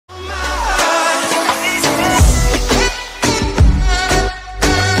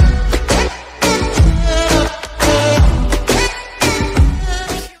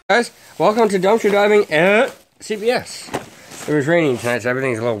Guys, welcome to dumpster diving at CVS. It was raining tonight, so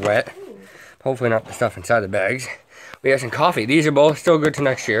everything's a little wet. Hopefully not the stuff inside the bags. We have some coffee. These are both still good to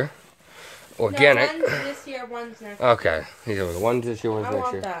next year. Organic. No, one's this year, one's next year. Okay, these are the ones this year, ones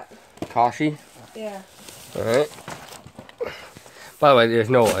next year. I want that. Coffee? Yeah. Alright. By the way, there's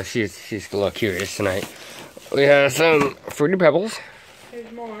Nola. She's a little curious tonight. We have some Fruity Pebbles.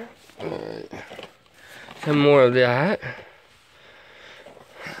 There's more. Alright. Some more of that.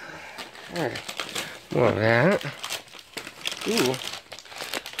 Alright. More of that. Ooh.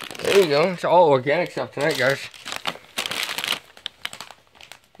 There you go. It's all organic stuff tonight, guys.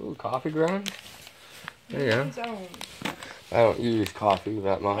 Ooh, coffee grounds. There you go. I don't use coffee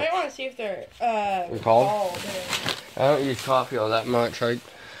that much. I want to see if they're called. I don't use coffee all that much. I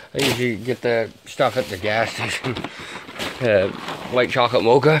usually get the stuff at the gas station. White chocolate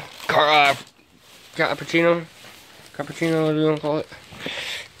mocha. Cappuccino. Cappuccino, what do you want to call it?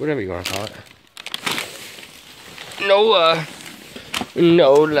 Whatever you want to call it. Nola.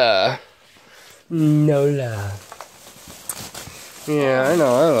 Nola. Nola. Yeah, I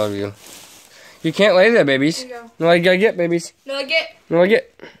know. I love you. You can't lay there, babies. Here you go. No, I gotta get, babies. No, I get. No, I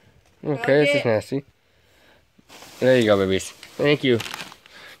get. Okay, this is get. nasty. There you go, babies. Thank you.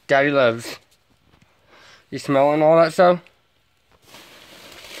 Daddy loves. You smelling all that stuff?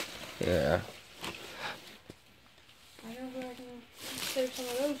 Yeah. I know who I can save some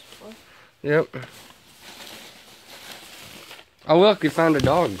of those for. Yep. Oh, look, we found a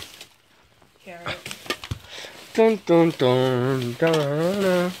dog. Carrot. Dun dun dun dun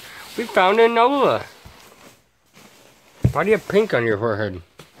dun. We found a Nola. Why do you have pink on your forehead?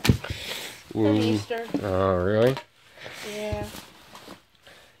 From Easter. Oh, really? Yeah.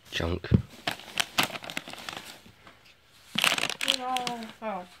 Junk.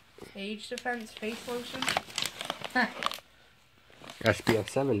 Oh. Age defense face lotion. SPF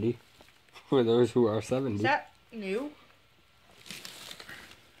 70. For those who are 70. Is that new?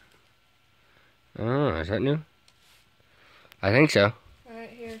 Oh, is that new? I think so. Right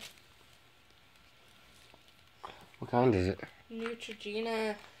here. What kind is it?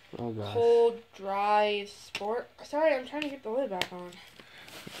 Neutrogena. Oh, gosh. Cold, dry, sport. Sorry, I'm trying to get the lid back on.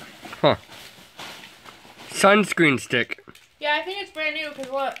 Huh. Sunscreen stick. Yeah, I think it's brand new because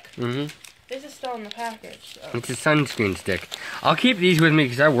look. Mm-hmm. This is still in the package. So. It's a sunscreen stick. I'll keep these with me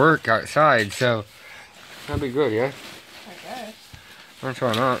because I work outside, so that'd be good, yeah? I guess. That's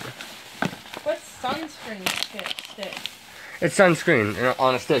why not. What's sunscreen stick? It's sunscreen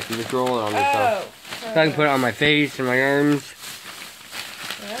on a stick. You just roll it on yourself. Oh. So I can put it on my face and my arms.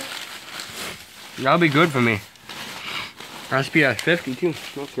 Yeah. That'll be good for me. SPF 50 too.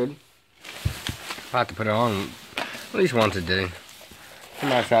 That's good. I'll have to put it on at least once a day.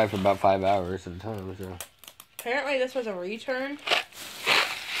 I'm outside for about 5 hours at a time, so. Apparently this was a return.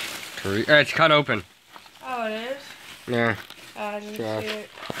 It's cut open. Oh, it is? Yeah. I didn't see it.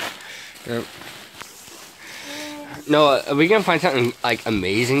 Yep. No, are we gonna find something like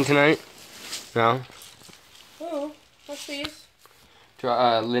amazing tonight? No? Ooh, what's these?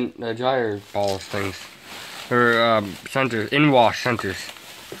 Dryer balls things. Or centers, in-wash centers.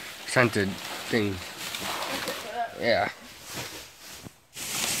 Scented things. Yeah.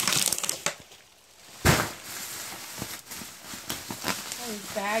 All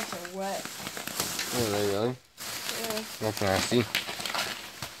these bags are wet. Oh, are they really? Yeah. That's nasty.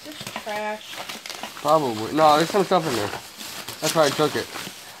 Just trash. Probably. No, there's some stuff in there. That's why I took it.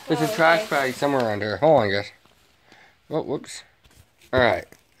 There's a trash bag somewhere around here. Hold on, guys. Oh, whoops. Alright.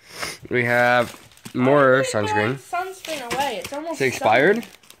 We have more sunscreen. Sunscreen away. It's almost Is it expired?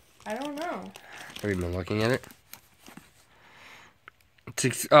 I don't know. Have you been looking at it? It's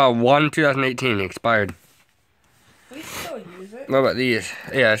 2018 expired. We still use it. What about these?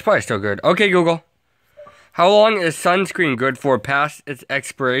 Yeah, it's probably still good. Okay, Google. How long is sunscreen good for past its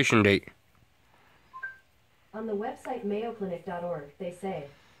expiration date? On the website mayoclinic.org, they say,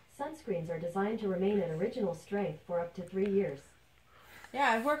 sunscreens are designed to remain at original strength for up to 3 years.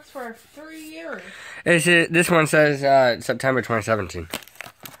 Yeah, it works for 3 years. This one says September 2017.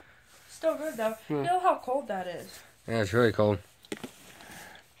 Still good, though. You know how cold that is. Yeah, it's really cold.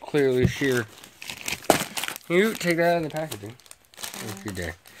 Clearly sheer. Can you take that out of the packaging? Thank you,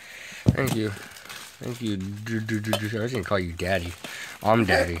 Dad. Thank you. Thank you. I was going to call you Daddy. I'm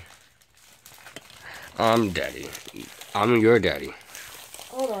Daddy. I'm Daddy. I'm your daddy.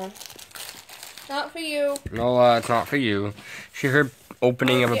 Hold on. Not for you. Nola, it's not for you. She heard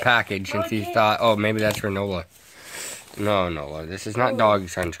opening of a package and she thought, oh, maybe that's for Nola. No, Nola, this is not dog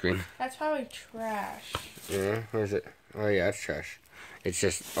sunscreen. That's probably trash. Yeah, where's it? Oh, yeah, it's trash. It's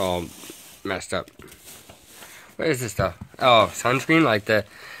just all messed up. What is this stuff? Oh, sunscreen? Like the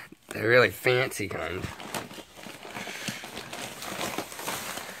The really fancy kind.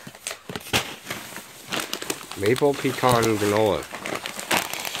 Maple pecan granola.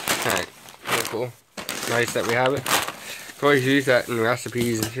 Alright, very cool. Nice that we have it. Can always use that in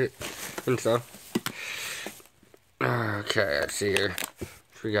recipes and shit and stuff. Okay, let's see here.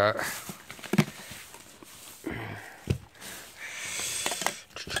 What we got?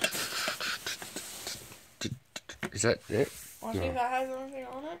 Is that it? Want to see if that has anything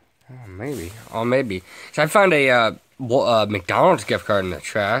on it? Oh, maybe. Oh, maybe. So I found a McDonald's gift card in the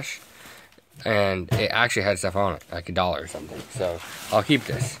trash. And it actually had stuff on it, like $1 or something. So I'll keep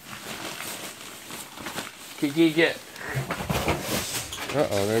this. Get.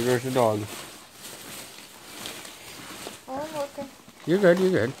 Uh-oh, there goes the dog. I'm looking. You're good, you're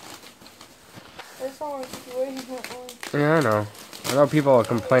good. There's someone waiting for me. Yeah, I know people are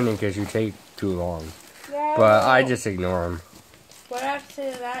complaining because you take too long. Yeah, But I just ignore them. What I have to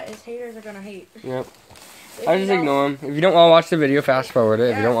say to that is haters are gonna hate. Yep. I just ignore them. If you don't want to watch the video, fast forward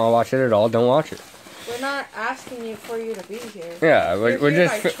it. If you don't want to watch it at all, don't watch it. We're not asking you for you to be here. Yeah, we're here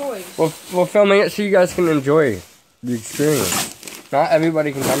just... by choice. We're filming it so you guys can enjoy the experience. Not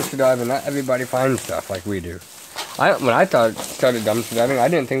everybody can dumpster dive and not everybody finds stuff like we do. When I started dumpster diving, I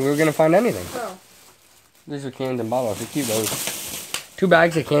didn't think we were going to find anything. Oh. These are cans and bottles. We keep those. 2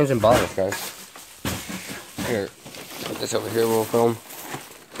 bags of cans and bottles, guys. Here, put this over here, we'll film.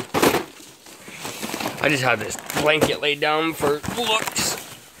 I just have this blanket laid down for looks.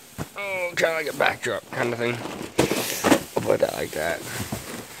 Oh, kind of like a backdrop kind of thing. I'll put that like that.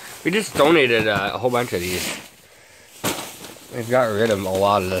 We just donated a whole bunch of these. We've got rid of a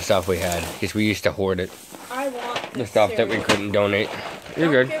lot of the stuff we had because we used to hoard it. I want The stuff that we couldn't donate.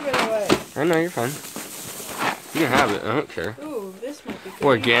 You're good. Don't give it away. I know, you're fine. You can have it. I don't care. Ooh, this might be good.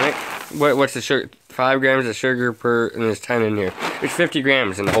 Organic. What's the sugar? 5 grams of sugar per, and there's 10 in here. There's 50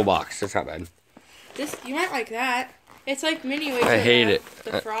 grams in the whole box. That's not bad. This, you might like that. It's like mini wheats. I hate it.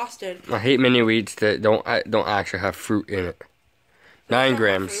 The frosted. I hate mini wheats that don't actually have fruit in it. 9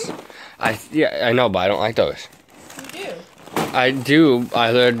 grams. I know, but I don't like those. You do. I do.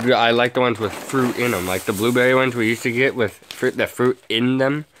 I like the ones with fruit in them, like the blueberry ones we used to get with the fruit in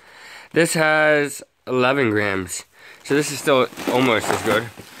them. This has 11 grams, so this is still almost as good.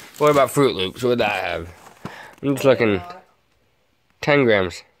 What about Fruit Loops? What would that have? I'm just looking. 10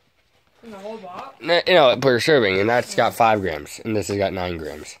 grams. In the whole box? You know, per serving, and that's got 5 grams, and this has got 9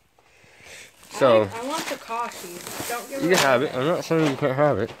 grams. So I want the coffee. Don't give it. You can have it. I'm not saying you can't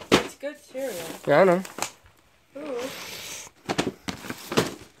have it. It's good cereal. Yeah, I know. Ooh.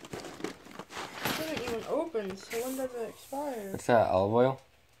 It isn't even open, so when does it expire? What's that, olive oil?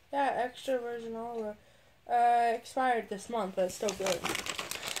 Yeah, extra virgin olive oil. Expired this month, but it's still good.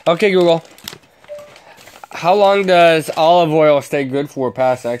 Okay, Google. How long does olive oil stay good for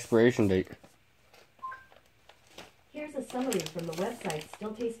past the expiration date? Here's a summary from the website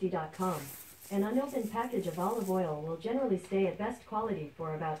stilltasty.com. An unopened package of olive oil will generally stay at best quality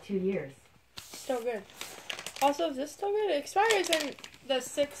for about 2 years. Still good. Also, is this still good? It expires in the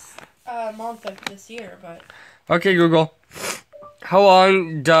 6th month of this year, but... Okay, Google. How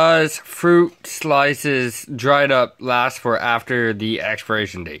long does fruit slices dried up last for after the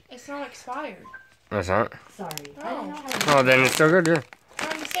expiration date? It's not expired. That's not? Sorry, Oh. I don't know how to... Oh, then it's still good, yeah.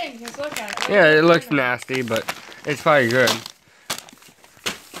 I'm just saying, just look at it. Yeah, it looks nasty, but it's probably good.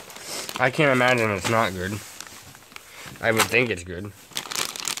 I can't imagine it's not good. I would think it's good.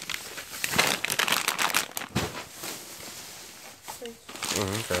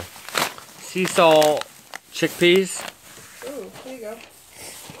 Okay. Sea salt chickpeas. Ooh, here you go.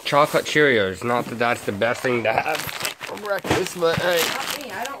 Chocolate Cheerios. Not that that's the best thing to have for breakfast, but hey. Not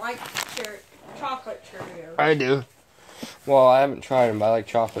me. I don't like chocolate Cheerios. I do. Well, I haven't tried them, but I like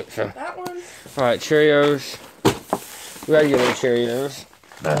chocolate, so. That one? Alright, Cheerios. Regular Cheerios.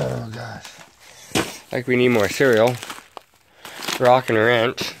 Oh, gosh. Like we need more cereal. Rockin'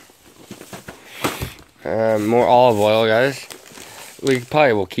 Ranch. More olive oil, guys. We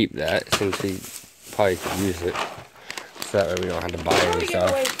probably will keep that since we probably could use it. So that way we don't have to buy I any only give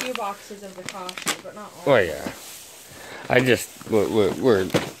stuff. away a few boxes of the coffee, but not all. Oh yeah.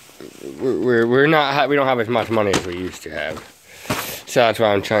 We're not, we don't have as much money as we used to have. So that's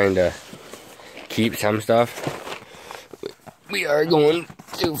why I'm trying to keep some stuff. We are going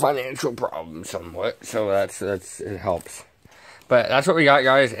through financial problems somewhat, so that's it helps. But that's what we got,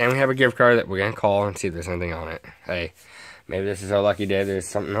 guys, and we have a gift card that we're gonna call and see if there's anything on it. Hey, maybe this is our lucky day. There's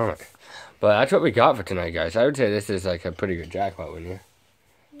something on it. But that's what we got for tonight, guys. I would say this is like a pretty good jackpot, wouldn't you?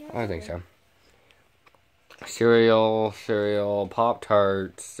 Yeah, I think so. Cereal,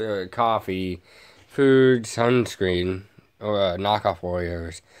 Pop-Tarts, coffee, food, sunscreen, or knockoff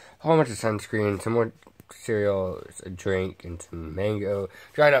Oreos, a whole bunch of sunscreen, some more cereal, a drink, and some mango,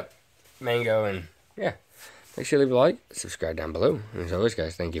 dried up mango, and yeah. Make sure you leave a like, subscribe down below. And as always,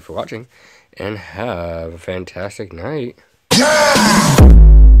 guys, thank you for watching, and have a fantastic night.